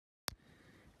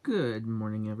Good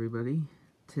morning, everybody.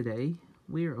 Today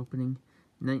we are opening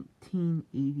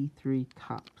 1983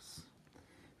 Topps.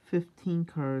 15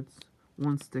 cards,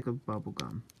 1 stick of bubble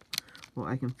gum. Well,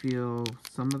 I can feel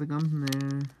some of the gum in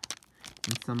there and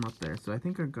some up there, so I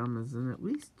think our gum is in at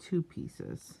least 2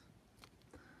 pieces.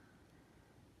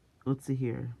 Let's see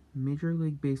here. Major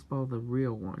League Baseball, the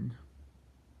real one.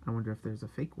 I wonder if there's a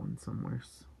fake one somewhere.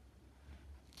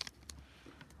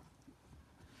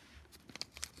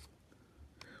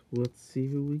 Let's see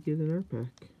who we get in our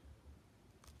pack.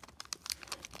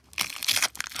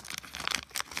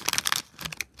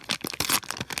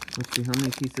 Let's see, how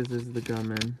many pieces is the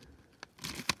gum in?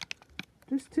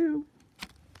 There's 2.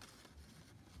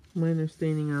 Minor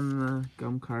staining on the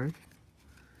gum card.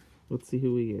 Let's see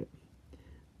who we get.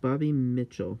 Bobby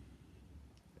Mitchell,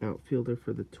 outfielder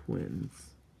for the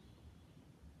Twins.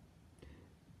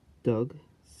 Doug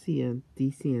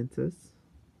DeSantis.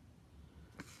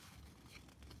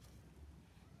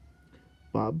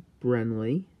 Bob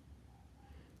Brenly.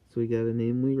 So we got a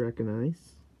name we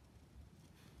recognize.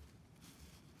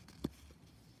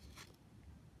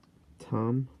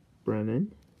 Tom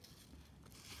Brennan.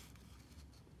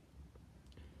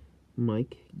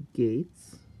 Mike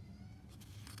Gates.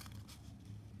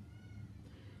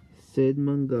 Sid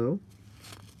Mungo.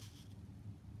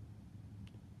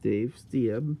 Dave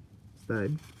Stieb.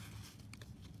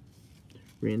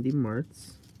 Randy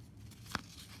Martz.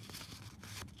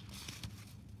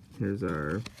 Here's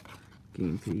our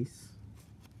game piece.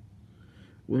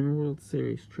 Winter World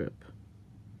Series trip.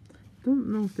 Don't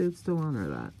know if they would still honor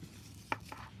that.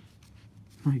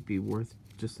 Might be worth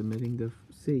just submitting to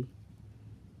see.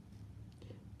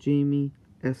 Jamie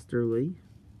Esterly.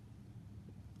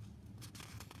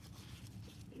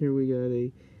 Here we got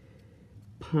a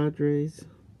Padres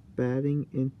batting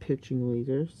and pitching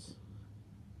leaders.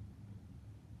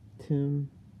 Tim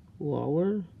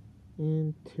Lawler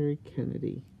and Terry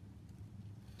Kennedy.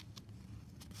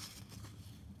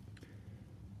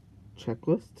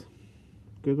 Checklist.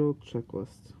 Good old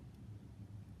checklist.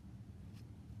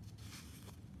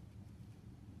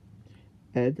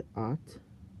 Ed Ott.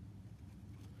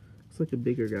 Looks like a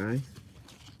bigger guy.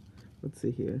 Let's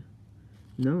see here.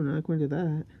 No, not according to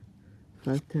that.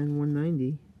 5'10",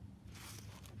 190.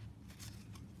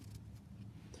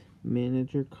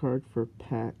 Manager card for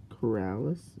Pat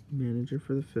Corrales, manager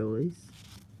for the Phillies.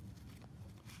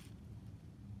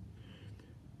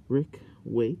 Rick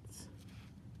Waits,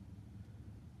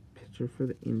 pitcher for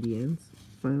the Indians.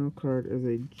 Final card is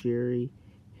a Jerry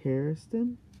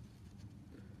Hairston,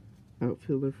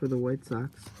 outfielder for the White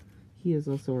Sox. He is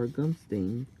also our gum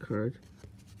stain card.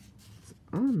 It's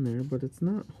on there, but it's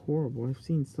not horrible. I've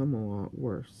seen some a lot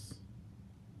worse.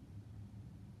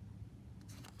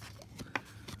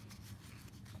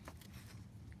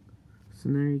 So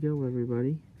there you go,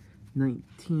 everybody.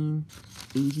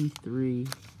 1983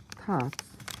 Topps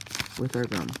with our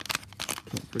gum.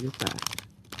 Can't forget that.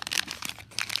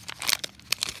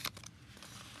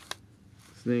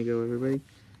 So there you go, everybody.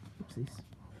 Oopsies.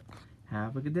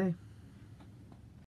 Have a good day.